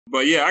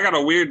But yeah, I got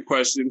a weird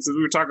question since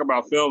we were talking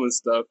about film and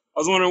stuff. I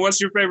was wondering, what's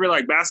your favorite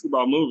like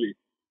basketball movie?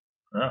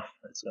 Oh,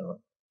 that's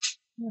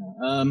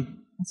Yeah,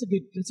 that's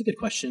a good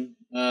question.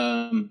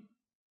 I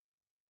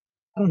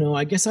don't know.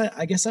 I guess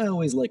I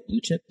always like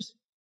Blue Chips.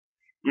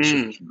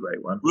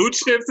 great one. Blue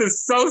Chips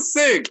is so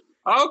sick.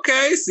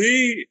 Okay,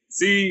 see,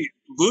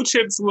 Blue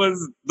Chips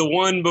was the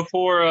one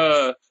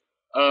before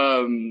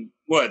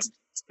what?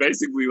 It's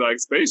basically like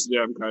Space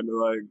Jam, kind of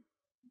like.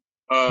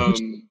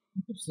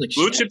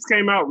 Blue Chips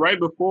came out right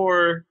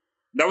before.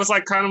 That was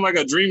like kind of like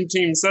a dream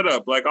team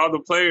setup, like all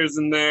the players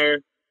in there.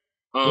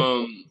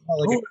 Who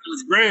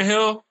was Grant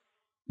Hill?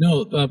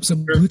 No,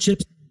 some Blue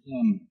Chips.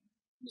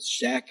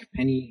 Shaq,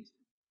 Penny,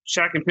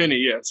 Shaq and Penny,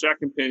 yeah, Shaq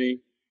and Penny,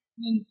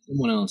 and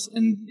someone else,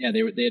 and yeah,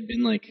 they had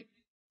been like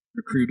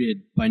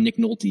recruited by Nick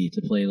Nolte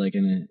to play like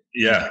in a.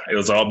 Yeah, it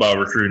was all about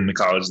recruiting the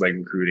college, like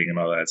recruiting and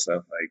all that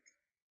stuff. Like,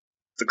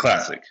 it's a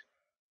classic.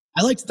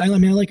 I like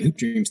Hoop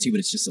Dreams too, but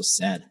it's just so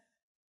sad.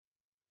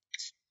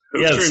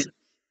 Yes,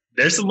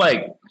 there's some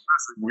like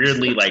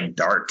weirdly like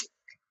dark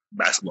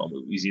basketball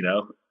movies,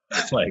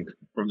 like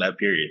from that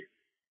period.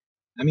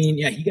 I mean,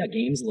 yeah, he got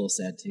games a little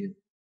sad too.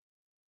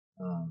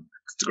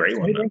 It's a great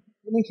one.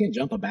 They can't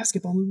jump a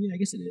basketball movie. I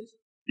guess it is.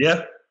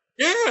 Yeah,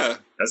 yeah,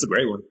 that's a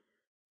great one.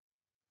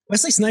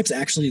 Wesley Snipes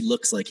actually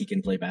looks like he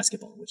can play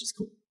basketball, which is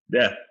cool.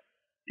 Yeah,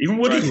 even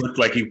when he looked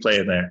like he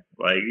played there,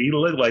 like he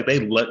looked like they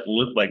looked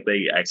like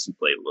they actually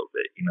played a little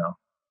bit,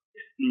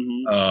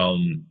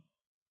 Mm-hmm.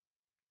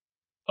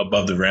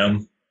 Above the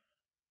rim,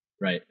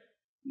 right?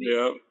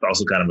 Yeah, it's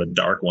also kind of a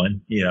dark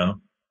one,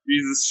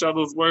 Jesus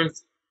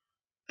Shuttlesworth.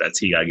 That's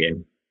he got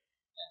game.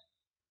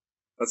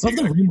 Above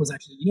the Rim was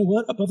actually, you know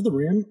what? Above the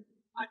Rim.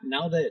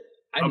 Above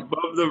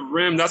the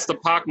Rim, that's the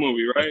Pac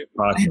movie, right?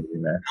 Pac movie,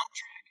 man.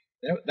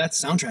 That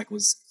soundtrack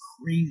was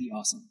crazy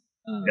awesome.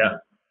 Yeah.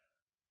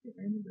 I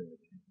remember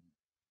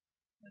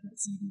that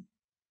CD.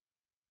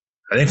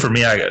 I think for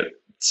me,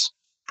 it's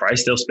probably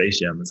still Space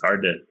Jam. It's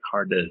hard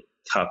to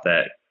top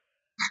that.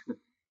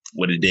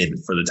 What it did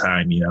for the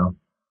time, Oh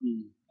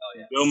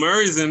yeah. Bill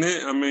Murray's in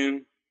it. I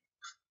mean,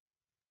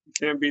 you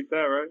can't beat that,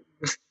 right?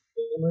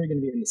 Bill Murray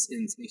going to be in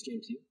Space Jam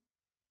too.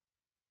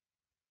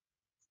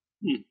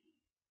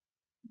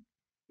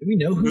 Do we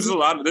know who?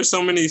 There's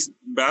so many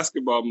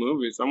basketball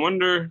movies. I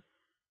wonder.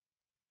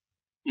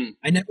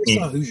 I never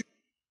saw Hoosier. To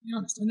be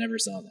honest, I never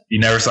saw that. You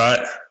never saw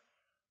it?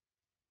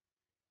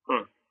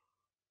 Huh.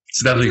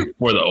 It's definitely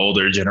for the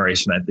older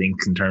generation, I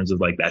think, in terms of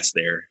like that's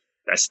their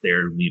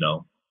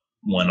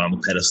one on the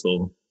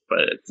pedestal.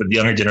 But for the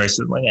younger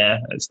generation, like,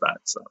 it's not.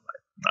 So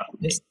not for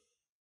me.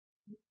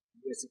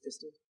 You guys see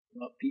Pistons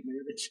about Pete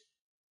Maravich?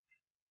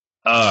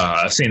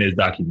 I've seen his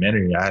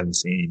documentary. I haven't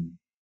seen.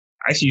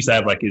 I actually used to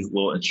have like his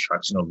little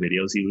instructional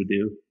videos he would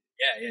do.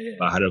 Yeah.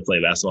 About how to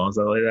play basketball and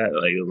stuff like that.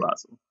 Like, it was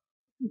awesome.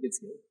 It's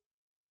good.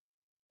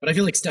 But I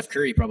feel like Steph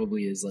Curry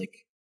probably is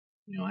like,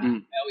 I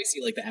always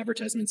see like the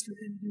advertisements for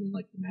him doing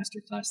like the master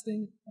class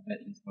thing. I bet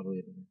he's probably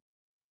a better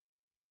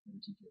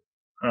teacher.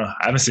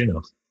 I haven't seen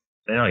those.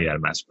 I know he had a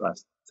master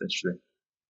class. It's interesting.